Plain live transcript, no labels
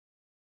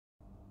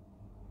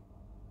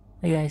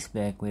Hey guys,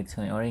 back with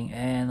Sony Oring,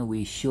 and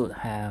we should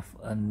have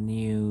a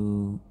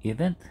new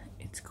event.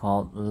 It's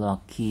called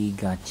Lucky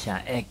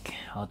Gacha Egg.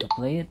 How to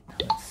play it?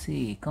 Let's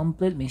see.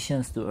 Complete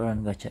missions to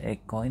earn Gacha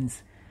Egg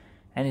coins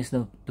and use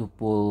them to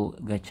pull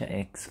Gacha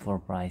Eggs for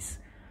prize.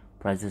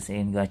 Prizes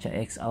in Gacha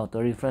Eggs auto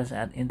refresh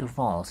at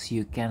intervals.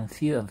 You can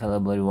view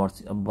available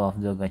rewards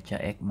above the Gacha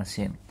Egg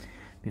machine.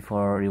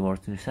 Before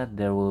rewards reset,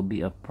 there will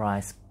be a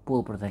prize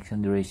pool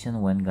protection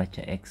duration when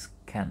Gacha Eggs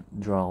can't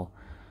drawn.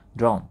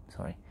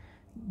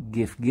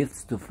 Give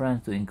gifts to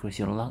friends to increase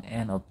your luck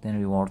and obtain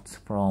rewards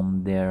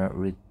from their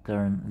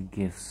return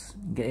gifts.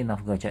 Get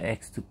enough Gacha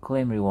Eggs to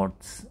claim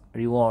rewards.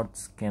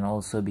 Rewards can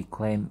also be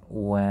claimed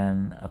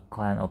when a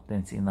clan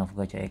obtains enough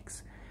Gacha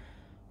Eggs.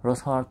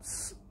 Rose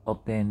hearts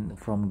obtained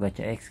from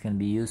Gacha Eggs can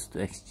be used to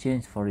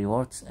exchange for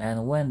rewards,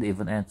 and when the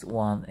event ends,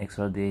 one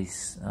extra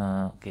days.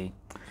 Okay,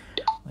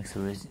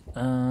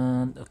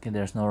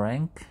 there's no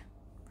rank,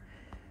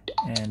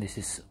 and this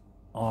is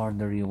are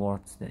the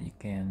rewards that you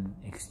can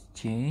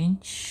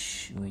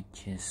exchange,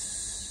 which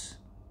is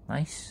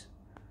nice.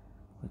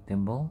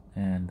 Collectible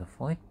and the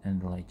void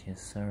and the light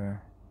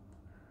chaser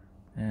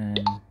and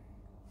the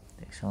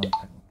excellent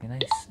pack. Okay,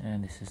 nice.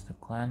 And this is the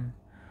clan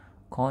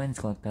coins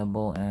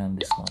collectible, and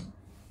this one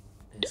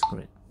is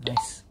great.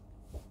 Nice.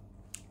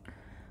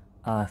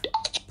 I've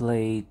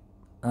played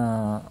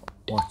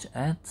watch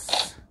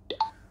ads,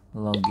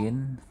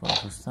 login for the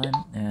first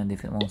time, and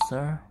defeat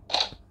monster.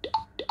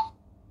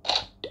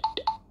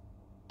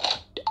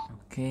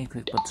 Okay,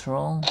 quick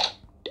patrol.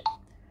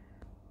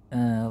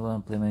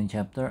 We'll play main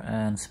chapter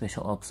and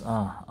special ops.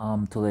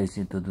 I'm too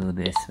lazy to do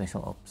the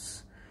special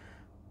ops.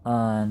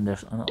 And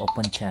there's an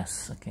open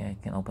chest. Okay, I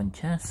can open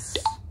chest.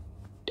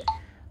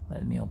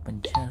 Let me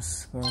open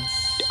chest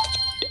first.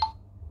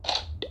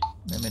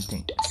 Let me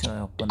think. Shall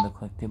I open the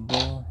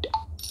collectible?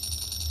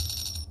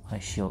 I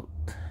should.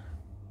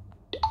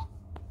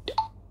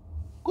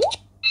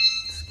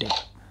 Skip.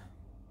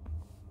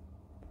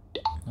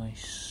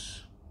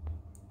 Nice.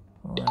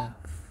 Left.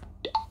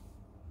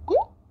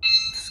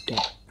 Skip.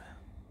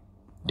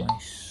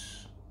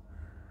 Nice.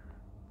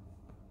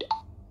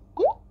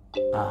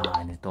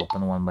 I need to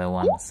open one by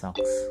one.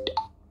 Sucks.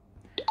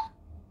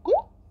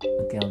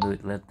 Okay, I'll do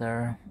it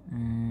later.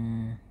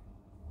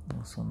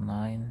 Also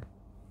 9.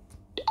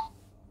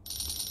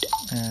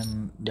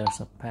 And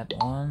there's a pet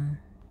one.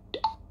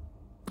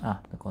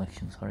 The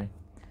collection, sorry.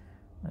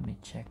 Let me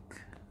check.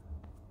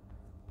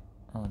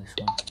 Oh, this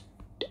one.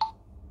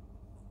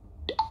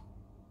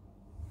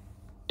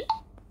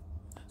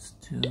 That's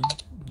 2.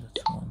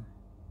 That's 1.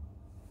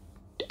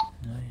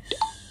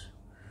 Nice.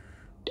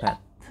 Pet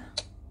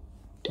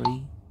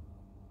 3.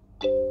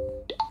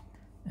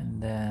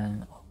 And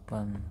then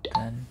open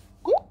 10.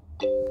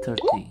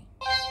 30.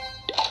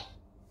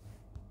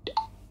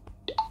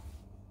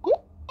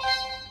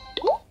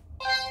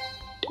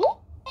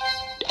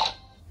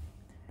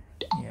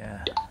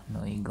 Yeah,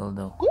 no eagle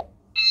though.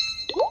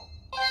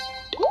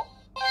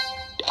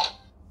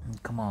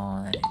 Come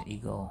on, I need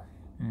eagle.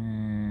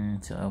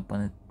 So I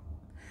open it.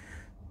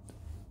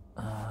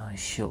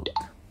 Shoot.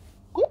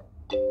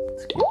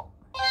 Skip.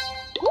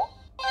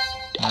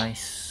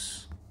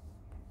 Nice.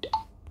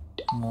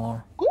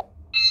 More.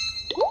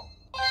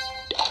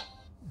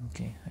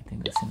 Okay, I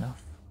think that's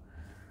enough.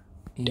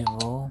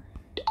 Evo.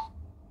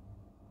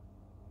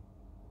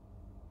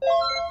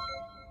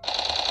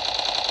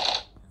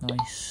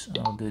 Nice.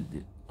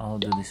 I'll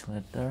do this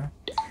later.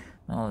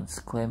 Now let's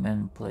claim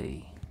and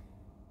play.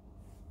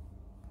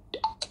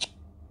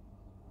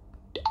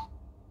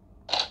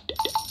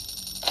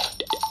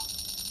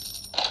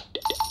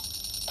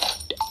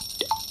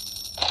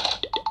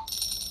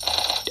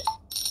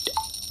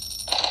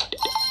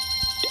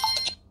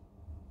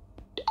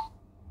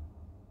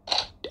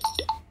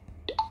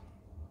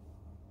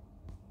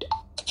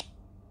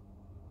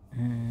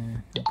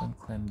 I can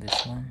claim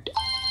this one.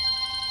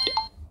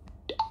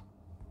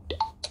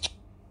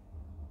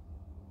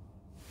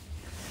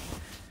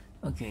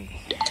 Okay,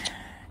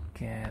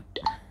 get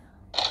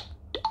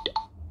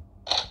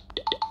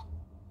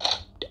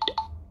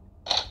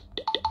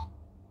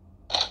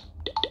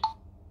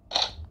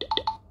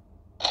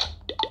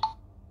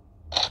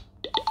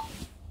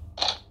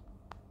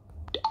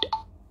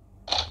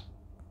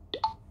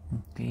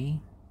okay.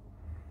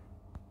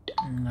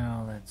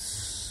 Now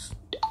let's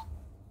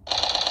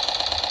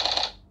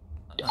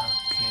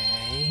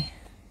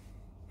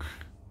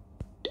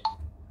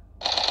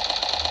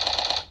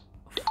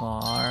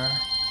far.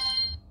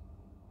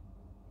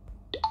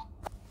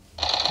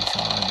 These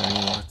are the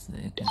rewards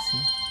that you can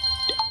see.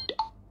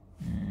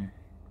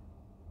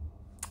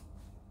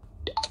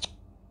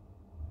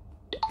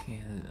 Okay,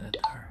 the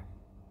other.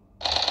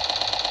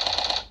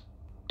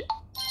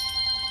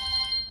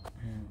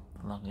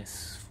 Luck is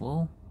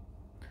full.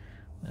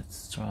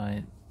 Let's try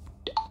it.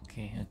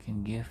 Okay, I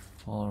can give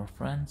for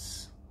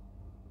friends.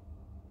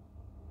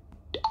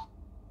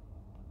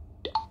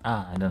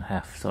 I don't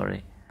have,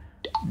 sorry.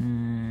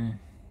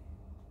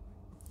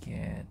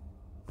 Get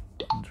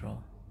draw.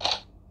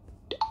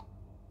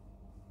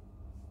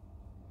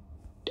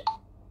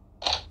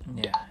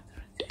 Yeah,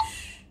 British.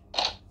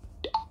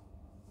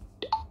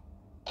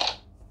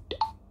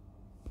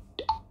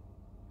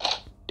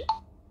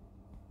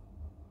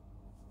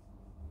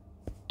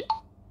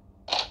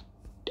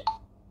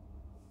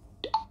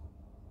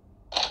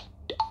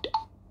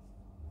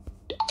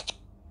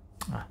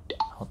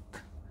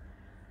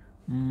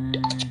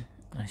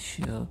 I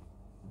should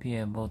be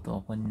able to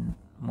open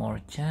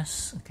more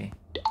chests. Okay,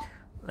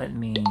 let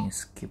me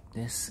skip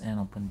this and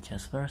open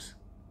chest first.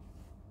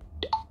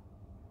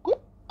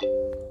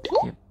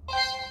 Skip.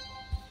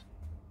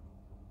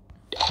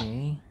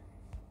 Okay.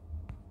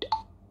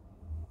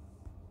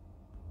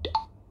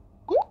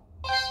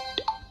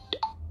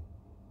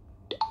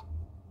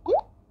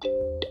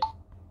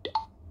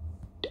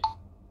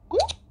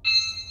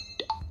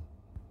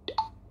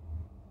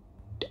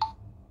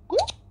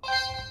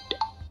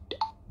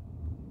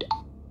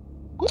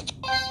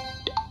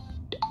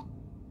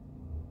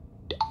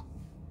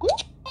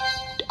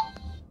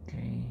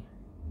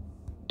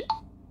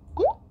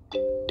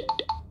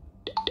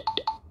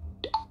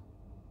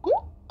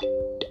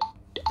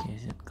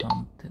 Is it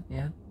counted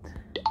yet?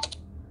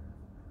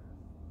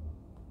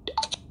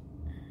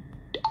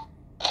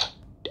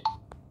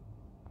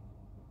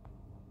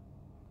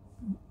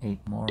 Eight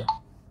more.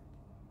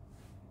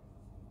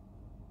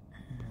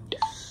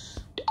 Yes.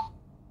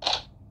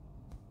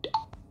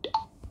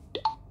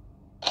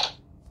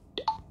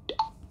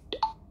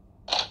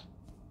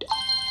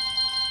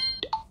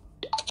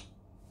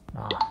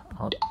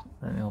 Out.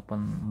 Let me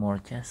open more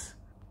chests.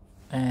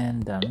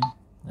 And done.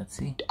 Let's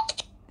see.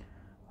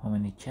 How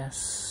many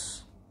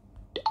chests?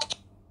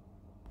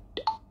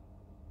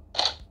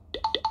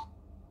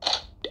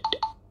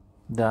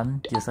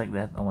 Done, just like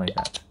that. Oh my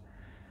god,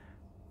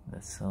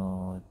 that's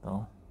so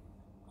little.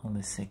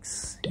 Only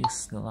 6.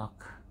 Use the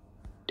lock.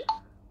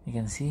 You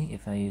can see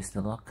if I use the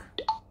lock,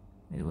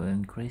 it will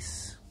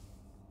increase.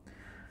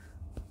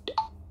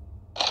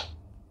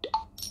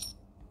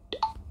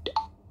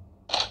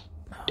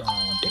 Oh,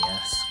 I want the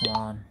S. Come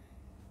on.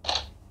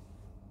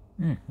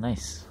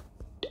 Nice.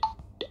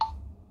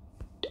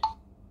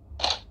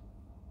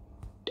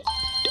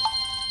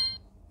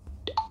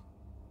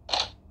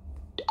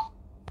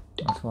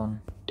 Last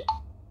one.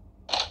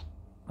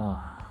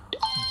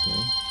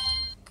 Okay.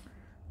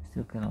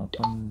 Still can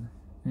open.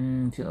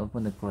 Should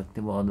open the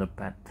collectible order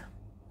path.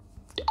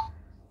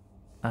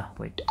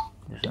 Wait.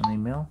 There's an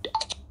email.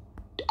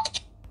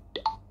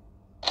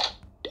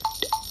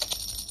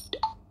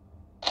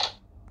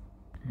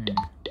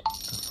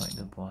 To fight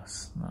the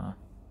boss. No,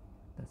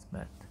 that's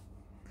bad.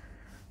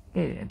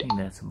 Okay, I think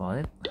that's about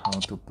it. How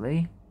to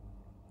play.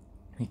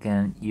 You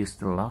can use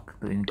the lock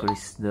to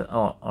increase the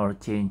or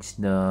change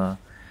the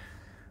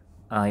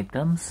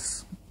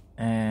items,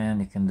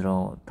 and you can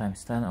draw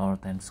times 10 or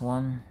times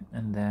 1,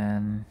 and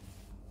then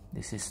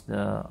this is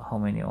the how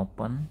many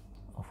open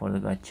for the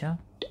gacha.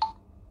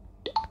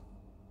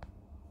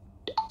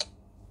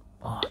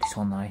 This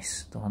one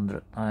nice.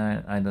 200.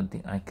 I don't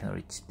think I can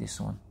reach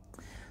this one.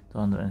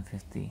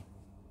 250.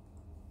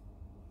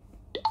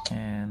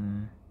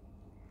 And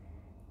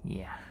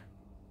yeah,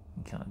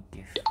 you cannot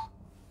give.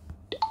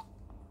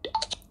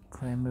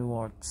 Claim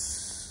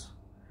rewards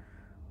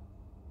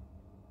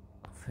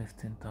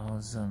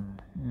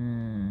 15,000.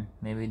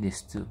 Maybe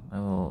these two. I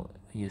will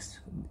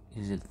use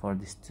it for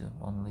these two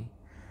only.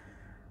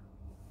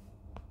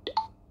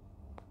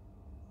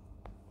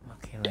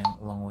 Okay,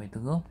 long way to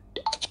go.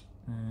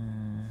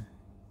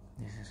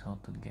 This is how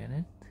to get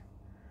it.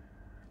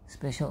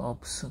 Special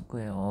ops.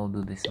 Okay, I'll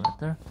do this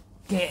later.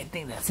 Okay, I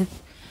think that's it.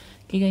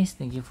 Okay guys,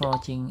 thank you for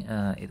watching.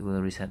 It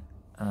will reset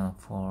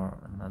for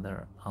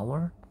another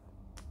hour,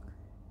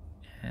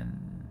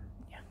 and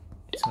yeah,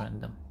 it's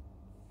random.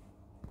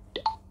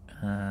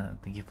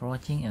 Thank you for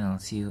watching, and I'll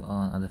see you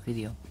on another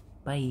video.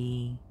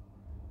 Bye.